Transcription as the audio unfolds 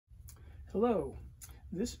Hello,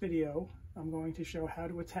 this video I'm going to show how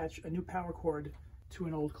to attach a new power cord to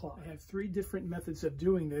an old clock. I have three different methods of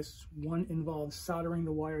doing this. One involves soldering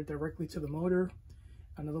the wire directly to the motor.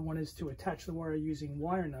 Another one is to attach the wire using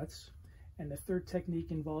wire nuts. And the third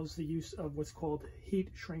technique involves the use of what's called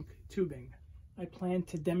heat shrink tubing. I plan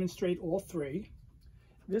to demonstrate all three.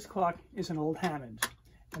 This clock is an old Hammond,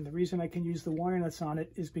 and the reason I can use the wire nuts on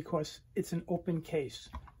it is because it's an open case.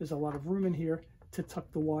 There's a lot of room in here to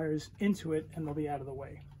tuck the wires into it and they'll be out of the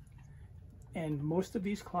way. And most of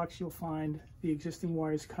these clocks you'll find the existing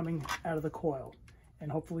wires coming out of the coil,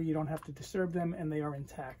 and hopefully you don't have to disturb them and they are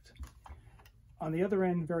intact. On the other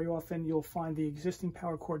end, very often you'll find the existing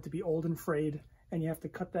power cord to be old and frayed, and you have to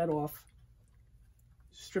cut that off,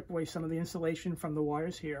 strip away some of the insulation from the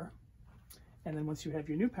wires here, and then once you have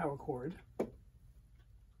your new power cord,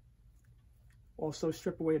 also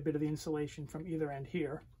strip away a bit of the insulation from either end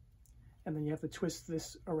here. And then you have to twist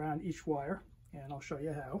this around each wire, and I'll show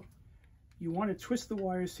you how. You want to twist the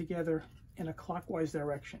wires together in a clockwise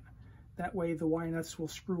direction. That way the wire nuts will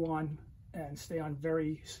screw on and stay on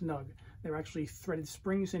very snug. They're actually threaded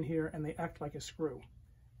springs in here and they act like a screw.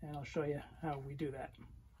 And I'll show you how we do that.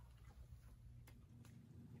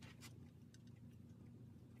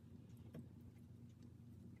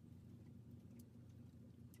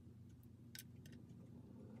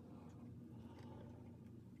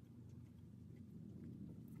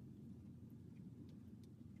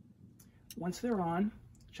 Once they're on,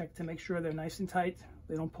 check to make sure they're nice and tight.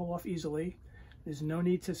 They don't pull off easily. There's no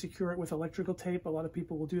need to secure it with electrical tape. A lot of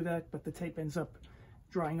people will do that, but the tape ends up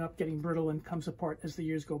drying up, getting brittle, and comes apart as the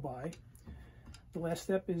years go by. The last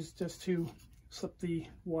step is just to slip the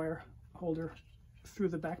wire holder through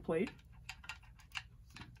the back plate,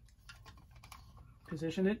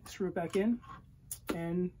 position it, screw it back in,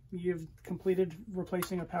 and you've completed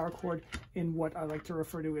replacing a power cord in what I like to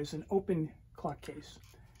refer to as an open clock case.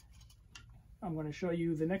 I'm going to show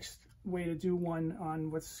you the next way to do one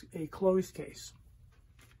on what's a closed case.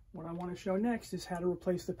 What I want to show next is how to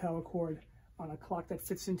replace the power cord on a clock that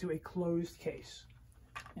fits into a closed case.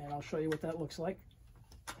 And I'll show you what that looks like.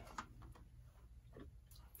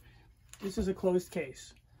 This is a closed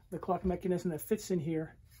case. The clock mechanism that fits in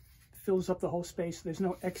here fills up the whole space. There's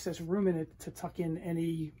no excess room in it to tuck in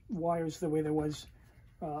any wires the way there was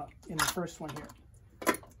in the first one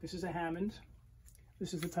here. This is a Hammond.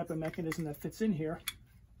 This is the type of mechanism that fits in here,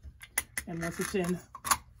 and once it's in,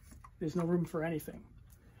 there's no room for anything.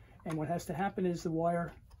 And what has to happen is the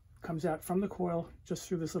wire comes out from the coil just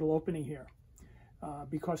through this little opening here.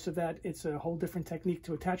 Because of that, it's a whole different technique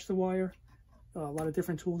to attach the wire. A lot of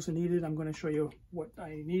different tools are needed. I'm going to show you what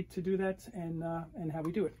I need to do that and how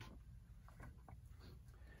we do it.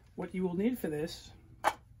 What you will need for this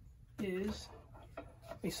is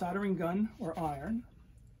a soldering gun or iron,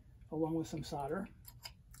 along with some solder.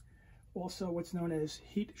 Also what's known as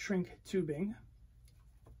heat shrink tubing,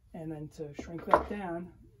 and then to shrink that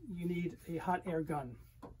down you need a hot air gun.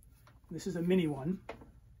 This is a mini one.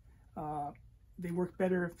 They work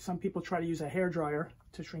better. Some people try to use a hair dryer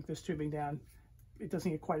to shrink this tubing down. It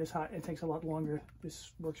doesn't get quite as hot. It takes a lot longer.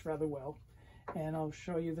 This works rather well, and I'll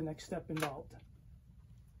show you the next step involved.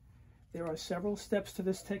 There are several steps to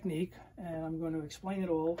this technique, and I'm going to explain it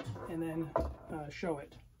all and then show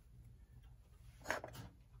it.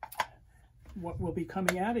 What will be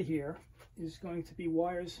coming out of here is going to be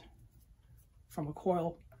wires from a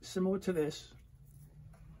coil similar to this,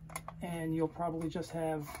 and you'll probably just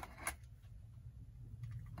have,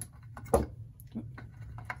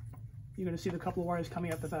 you're going to see the couple of wires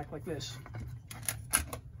coming out the back like this.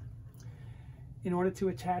 In order to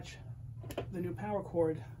attach the new power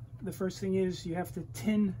cord, the first thing is you have to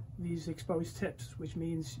tin these exposed tips, which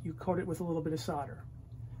means you coat it with a little bit of solder.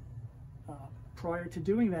 Prior to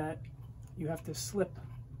doing that, you have to slip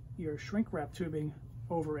your shrink wrap tubing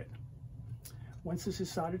over it. Once this is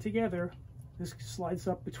soldered together, this slides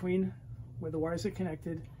up between where the wires are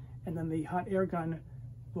connected, and then the hot air gun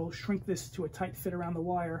will shrink this to a tight fit around the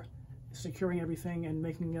wire, securing everything and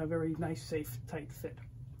making a very nice, safe, tight fit.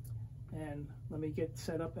 And let me get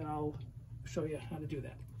set up and I'll show you how to do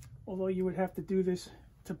that. Although you would have to do this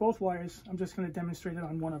to both wires, I'm just going to demonstrate it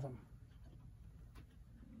on one of them.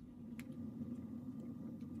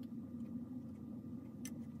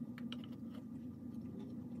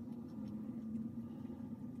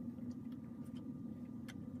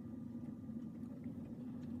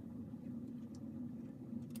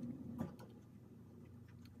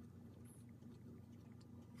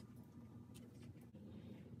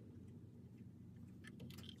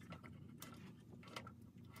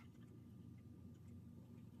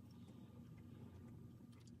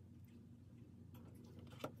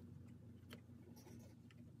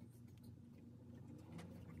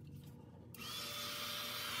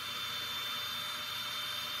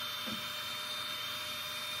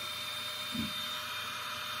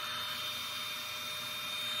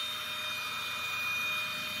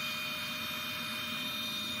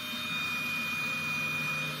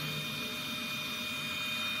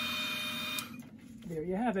 there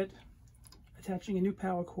you have it, attaching a new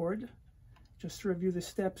power cord. Just to review the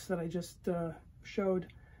steps that I just showed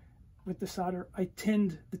with the solder, I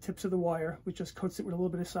tinned the tips of the wire, which just coats it with a little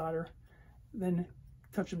bit of solder, then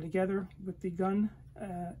touch them together with the gun.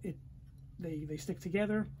 They stick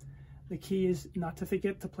together. The key is not to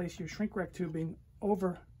forget to place your shrink wrap tubing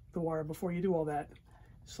over the wire before you do all that.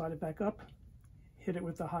 Slide it back up, hit it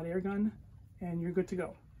with the hot air gun, and you're good to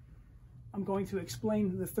go. I'm going to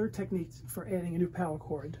explain the third technique for adding a new power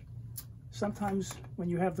cord. Sometimes when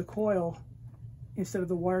you have the coil, instead of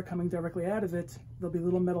the wire coming directly out of it, there'll be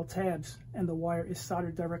little metal tabs and the wire is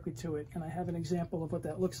soldered directly to it. And I have an example of what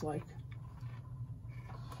that looks like.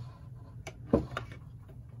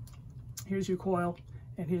 Here's your coil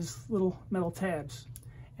and here's little metal tabs.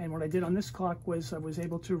 And what I did on this clock was I was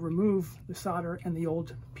able to remove the solder and the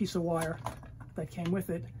old piece of wire that came with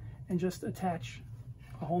it and just attach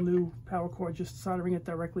a whole new power cord, just soldering it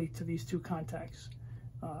directly to these two contacts.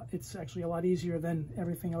 It's actually a lot easier than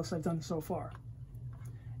everything else I've done so far.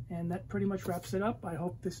 And that pretty much wraps it up. I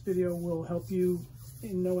hope this video will help you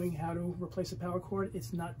in knowing how to replace a power cord.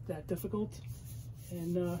 It's not that difficult.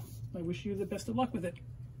 And I wish you the best of luck with it.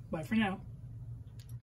 Bye for now.